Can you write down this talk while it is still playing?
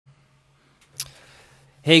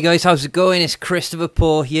Hey guys, how's it going? It's Christopher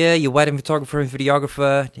Paul here, your wedding photographer and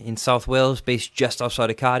videographer in South Wales, based just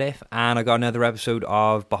outside of Cardiff, and I got another episode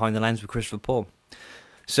of Behind the Lens with Christopher Paul.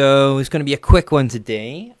 So it's going to be a quick one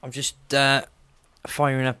today. I'm just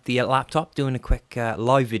firing up the laptop, doing a quick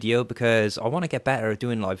live video because I want to get better at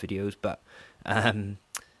doing live videos, but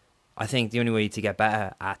I think the only way to get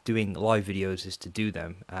better at doing live videos is to do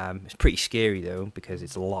them. It's pretty scary though because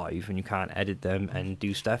it's live and you can't edit them and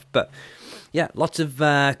do stuff. But yeah, lots of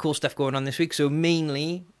cool stuff going on this week. So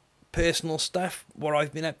mainly personal stuff, what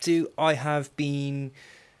I've been up to. I have been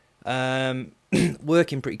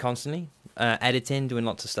working pretty constantly, editing, doing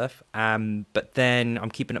lots of stuff. But then I'm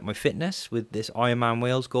keeping up my fitness with this Ironman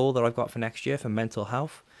Wales goal that I've got for next year for mental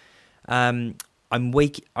health. I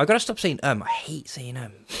gotta stop saying I hate saying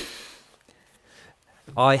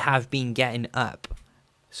I have been getting up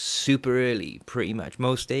super early, pretty much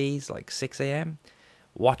most days, like 6 a.m,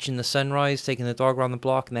 watching the sunrise, taking the dog around the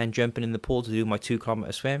block, and then jumping in the pool to do my 2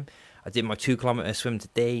 kilometer swim. I did my 2 kilometer swim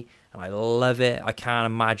today, and I love it. I can't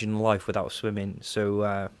imagine life without swimming.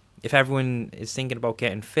 So if everyone is thinking about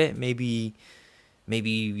getting fit, maybe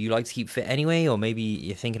you like to keep fit anyway, or maybe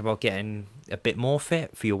you're thinking about getting a bit more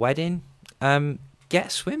fit for your wedding,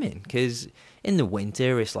 get swimming, because in the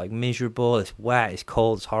winter it's like miserable, it's wet, it's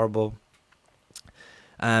cold, it's horrible,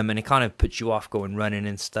 and it kind of puts you off going running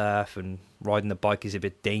and stuff, and riding the bike is a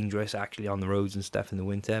bit dangerous actually on the roads and stuff in the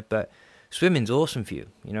winter. But swimming's awesome for you,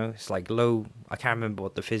 you know. It's like I can't remember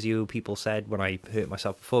what the physio people said when I hurt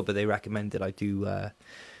myself before, but they recommended I do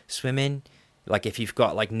swimming. Like if you've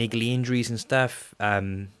got like niggly injuries and stuff,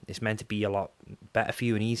 it's meant to be a lot better for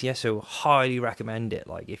you and easier. So highly recommend it.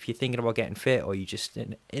 Like if you're thinking about getting fit, or you're just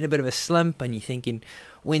in a bit of a slump and you're thinking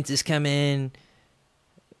winter's coming.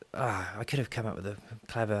 I could have come up with a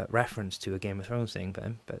clever reference to a Game of Thrones thing,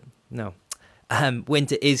 but no.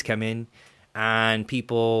 Winter is coming, and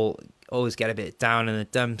people always get a bit down in the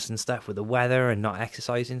dumps and stuff with the weather and not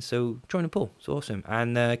exercising. So join the pool. It's awesome.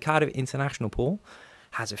 And the Cardiff International Pool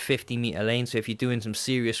has a 50-meter lane, so if you're doing some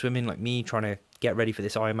serious swimming like me, trying to get ready for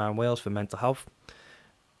this Ironman Wales for mental health,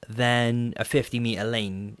 then a 50-meter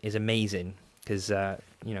lane is amazing because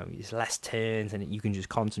you know, there's less turns and you can just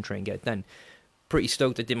concentrate and get it done. Pretty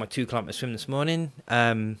stoked. I did my 2 kilometer swim this morning.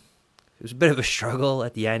 It was a bit of a struggle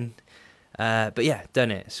at the end, but yeah,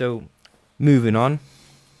 done it. So moving on.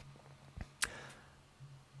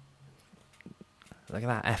 Look at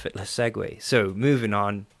that effortless segue. So moving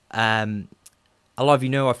on. A lot of you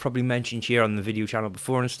know I've probably mentioned here on the video channel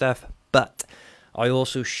before and stuff, but I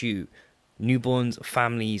also shoot newborns,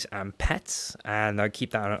 families, and pets, and I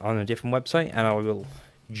keep that on a different website, and I will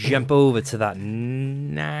jump over to that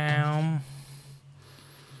now.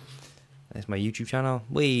 There's my YouTube channel.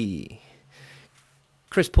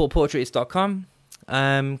 ChrisPaulPortraits.com.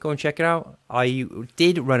 Go and check it out. I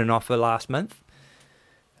did run an offer last month,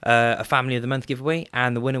 a Family of the Month giveaway,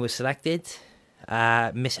 and the winner was selected.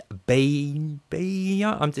 Miss Bayon,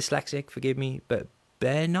 I'm dyslexic, forgive me, but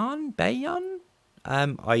Bayon,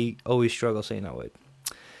 I always struggle saying that word.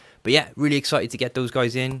 But yeah, really excited to get those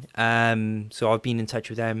guys in. So I've been in touch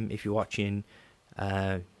with them. If you're watching,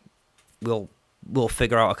 we'll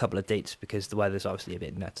figure out a couple of dates because the weather's obviously a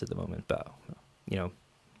bit nuts at the moment, but you know,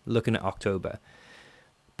 looking at October.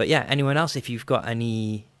 But yeah, anyone else, if you've got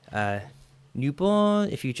any newborn,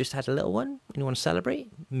 if you just had a little one and you want to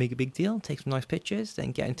celebrate, make a big deal, take some nice pictures,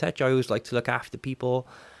 then get in touch. I always like to look after people.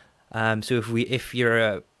 So if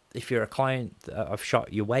you're a client, I've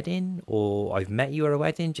shot your wedding or I've met you at a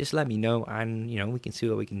wedding, just let me know, and you know, we can see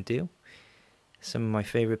what we can do. Some of my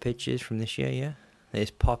favorite pictures from this year, yeah.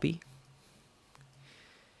 There's Poppy.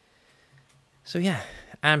 So yeah,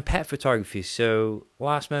 and pet photography. So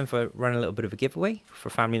last month I ran a little bit of a giveaway for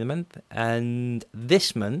Family of the Month, and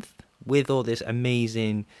this month, with all this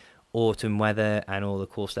amazing autumn weather and all the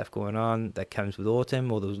cool stuff going on that comes with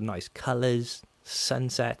autumn, all those nice colours,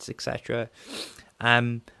 sunsets, etc.,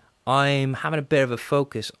 I'm having a bit of a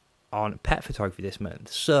focus on pet photography this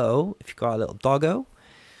month. So if you've got a little doggo,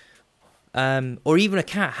 or even a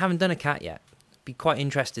cat, haven't done a cat yet, be quite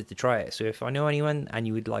interested to try it. So if I know anyone and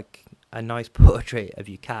you would like a nice portrait of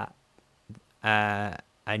your cat,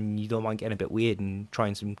 and you don't mind getting a bit weird and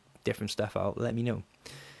trying some different stuff out, let me know.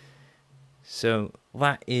 So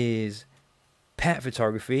that is pet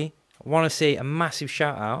photography. I want to say a massive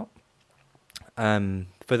shout out.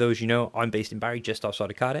 For those you know, I'm based in Barry, just outside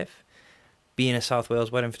of Cardiff. Being a South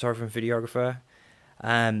Wales wedding photographer and videographer,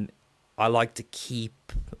 I like to keep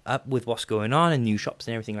up with what's going on and new shops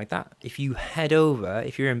and everything like that. If you head over,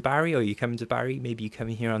 if you're in Barry or you're coming to Barry, maybe you come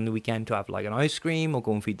in here on the weekend to have like an ice cream or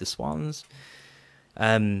go and feed the swans.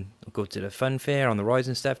 Or go to the fun fair on the rides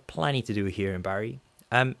and stuff. Plenty to do here in Barry.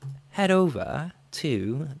 head over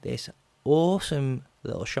to this awesome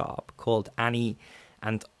little shop called Annie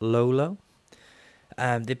and Lolo.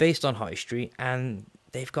 They're based on High Street, and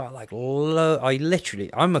they've got like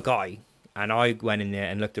I'm a guy, and I went in there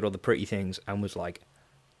and looked at all the pretty things and was like,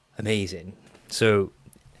 amazing. So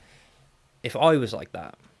if I was like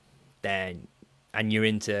that, then, and you're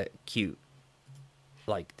into cute,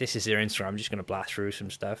 like, this is their Instagram, I'm just going to blast through some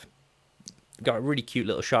stuff. Got a really cute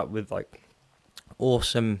little shop with like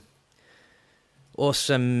awesome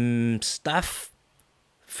stuff.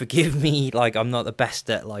 Forgive me, like, I'm not the best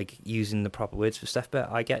at like using the proper words for stuff, but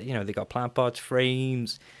I get, they got plant pots,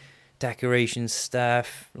 frames, decoration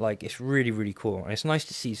stuff. Like, it's really, really cool, and it's nice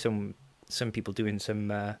to see some people doing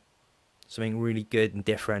something really good and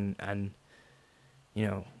different, and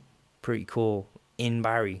pretty cool in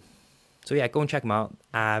Barry. So yeah, go and check them out.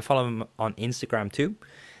 Follow them on Instagram too,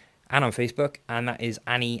 and on Facebook, and that is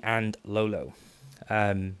Annie and Lolo.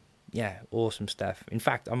 Yeah, awesome stuff. In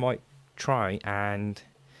fact, I might try, and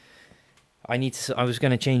I was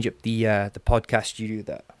going to change up the podcast studio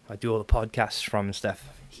that I do all the podcasts from and stuff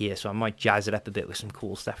here, so I might jazz it up a bit with some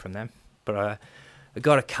cool stuff from them. But I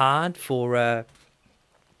got a card for an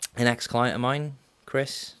ex-client of mine,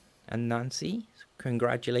 Chris and Nancy.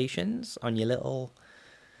 Congratulations on your little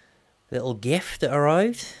gift that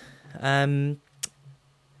arrived,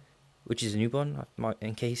 which is a new one,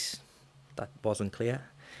 in case that wasn't clear.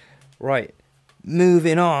 Right,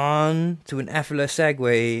 moving on to an effortless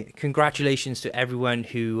segue. Congratulations to everyone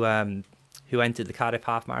who entered the Cardiff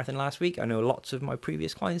Half Marathon last week. I know lots of my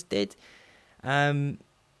previous clients did. So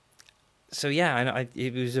yeah, and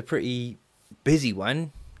it was a pretty busy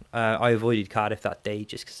one. I avoided Cardiff that day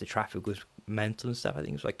just because the traffic was mental and stuff. I think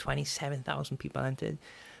it was like 27,000 people entered.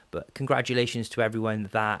 But congratulations to everyone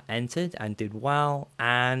that entered and did well.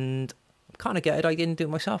 And I'm kind of gutted I didn't do it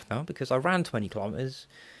myself now, because I ran 20 kilometers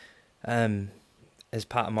as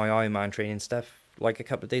part of my Ironman training stuff like a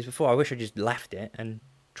couple of days before. I wish I just left it and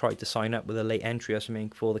tried to sign up with a late entry or something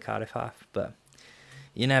for the Cardiff Half, but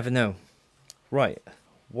you never know. Right,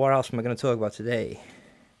 what else am I going to talk about today?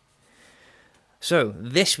 So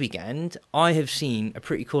this weekend I have seen a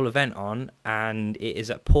pretty cool event on, and it is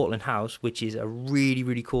at Portland House, which is a really,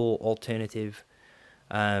 really cool alternative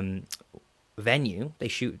venue. They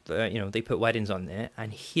shoot, they put weddings on there,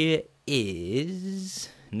 and here is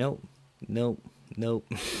nope.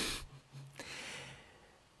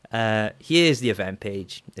 Here's the event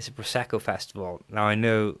page. It's a Prseco festival. Now, I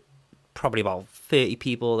know probably about 30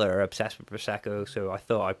 people that are obsessed with Prseco, so I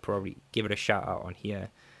thought I'd probably give it a shout out on here.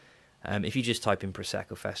 If you just type in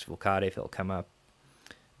Prseco Festival Cardiff, it'll come up.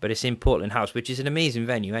 But it's in Portland House, which is an amazing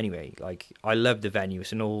venue anyway. Like, I love the venue.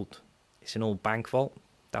 It's an old bank vault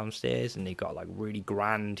downstairs, and they've got like really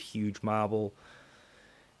grand, huge marble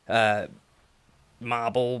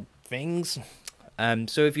things.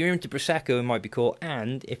 So if you're into Prseco, it might be cool.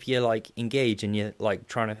 And if you're like engaged and you're like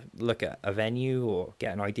trying to look at a venue or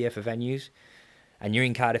get an idea for venues, and you're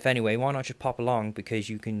in Cardiff anyway, why not just pop along, because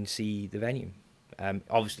you can see the venue.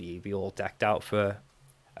 Obviously, you'd be all decked out for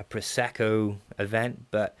a Prseco event,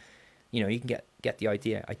 but you can get the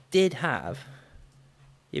idea. I did have.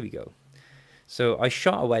 Here we go. So I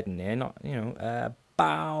shot a wedding there,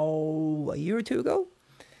 about a year or two ago,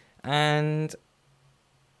 and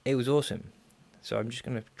it was awesome. So I'm just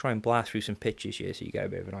going to try and blast through some pictures here so you get a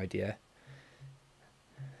bit of an idea.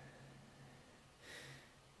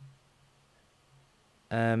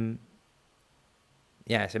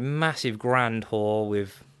 Yeah, it's a massive grand hall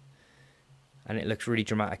and it looks really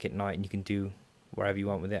dramatic at night, and you can do wherever you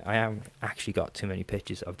want with it. I haven't actually got too many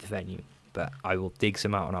pictures of the venue, but I will dig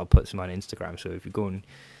some out and I'll put some on Instagram. So if you go and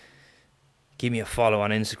give me a follow on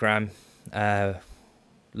Instagram,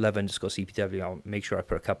 love_CPW, I'll make sure I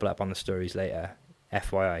put a couple up on the stories later,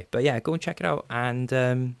 FYI. But yeah, go and check it out.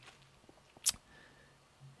 And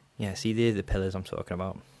yeah, see, they're the pillars I'm talking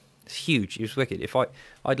about. It's huge. It was wicked.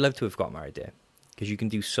 I'd love to have got married there, because you can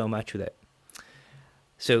do so much with it.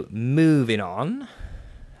 So moving on,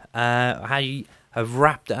 I have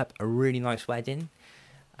wrapped up a really nice wedding,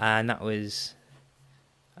 and that was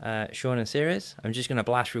Sean and Sarah's. I'm just going to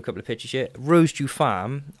blast through a couple of pictures here. Rosedew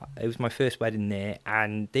Farm, it was my first wedding there,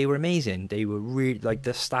 and they were amazing. They were really, like,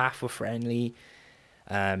 the staff were friendly,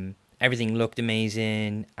 everything looked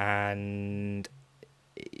amazing, and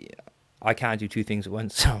I can't do two things at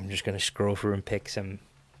once, so I'm just going to scroll through and pick some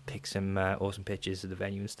awesome pictures of the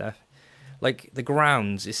venue and stuff. Like, the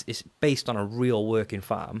grounds is based on a real working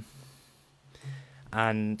farm,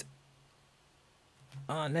 and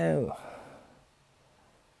oh no,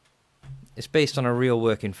 it's based on a real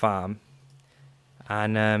working farm,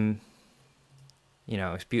 and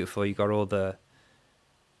it's beautiful. You got all the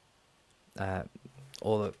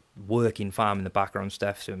all the working farm in the background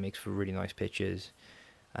stuff, so it makes for really nice pictures.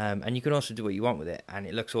 And you can also do what you want with it, and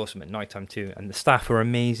it looks awesome at nighttime too. And the staff were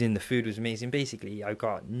amazing, the food was amazing. Basically, I've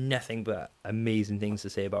got nothing but amazing things to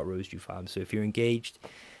say about Rosedew Farm. So if you're engaged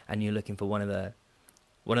and you're looking for one of the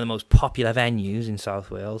most popular venues in South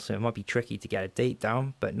Wales, so it might be tricky to get a date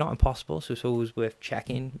down, but not impossible. So it's always worth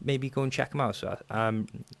checking. Maybe go and check them out. So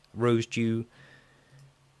Rosedew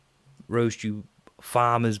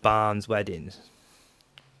Farmers Barns Weddings.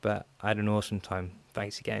 But I had an awesome time.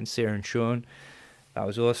 Thanks again, Sarah and Sean. That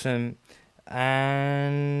was awesome.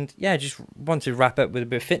 And yeah, just want to wrap up with a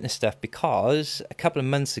bit of fitness stuff, because a couple of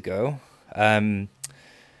months ago, I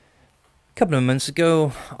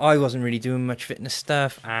wasn't really doing much fitness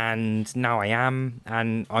stuff, and now I am,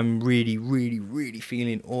 and I'm really, really, really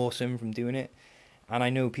feeling awesome from doing it. And I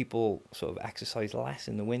know people sort of exercise less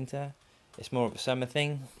in the winter. It's more of a summer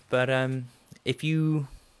thing. But I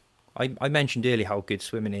mentioned earlier how good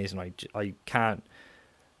swimming is, and I can't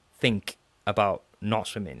think about not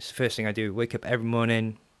swimming. It's the first thing I do. Wake up every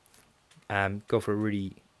morning, go for a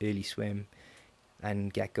really early swim,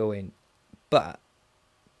 and get going. But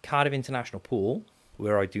Cardiff International Pool,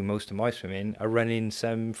 where I do most of my swimming, are running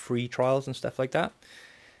some free trials and stuff like that.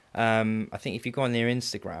 I think if you go on their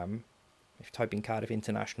Instagram, if you type in Cardiff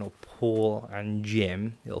International Pool and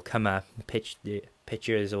Gym, it'll come up,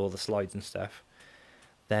 pictures, all the slides and stuff.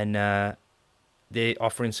 Then they're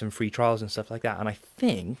offering some free trials and stuff like that. And I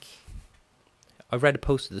think I read a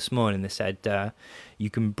poster this morning that said you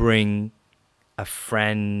can bring a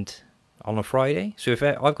friend on a Friday. So if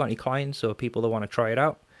I've got any clients or people that want to try it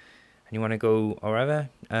out, and you want to go or wherever,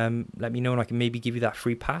 let me know, and I can maybe give you that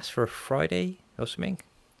free pass for a Friday or something.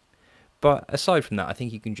 But aside from that, I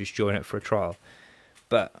think you can just join it for a trial.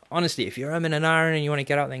 But honestly, if you're in an iron and you want to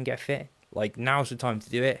get out there and get fit, like, now's the time to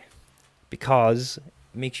do it, because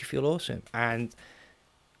it makes you feel awesome. And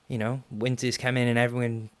you know, winter's coming and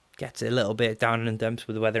everyone gets a little bit down in the dumps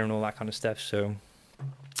with the weather and all that kind of stuff. So,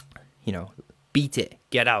 you know, beat it,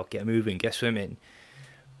 get out, get moving, get swimming.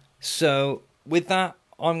 So with that,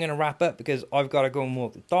 I'm going to wrap up, because I've got to go and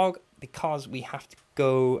walk the dog, because we have to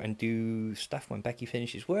go and do stuff when Becky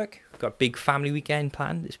finishes work. We've got a big family weekend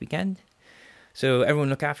planned this weekend. So everyone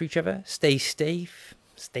look after each other, stay safe.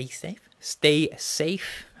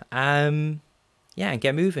 Yeah, and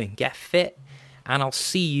get moving, get fit, and I'll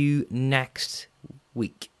see you next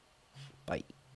week. Bye.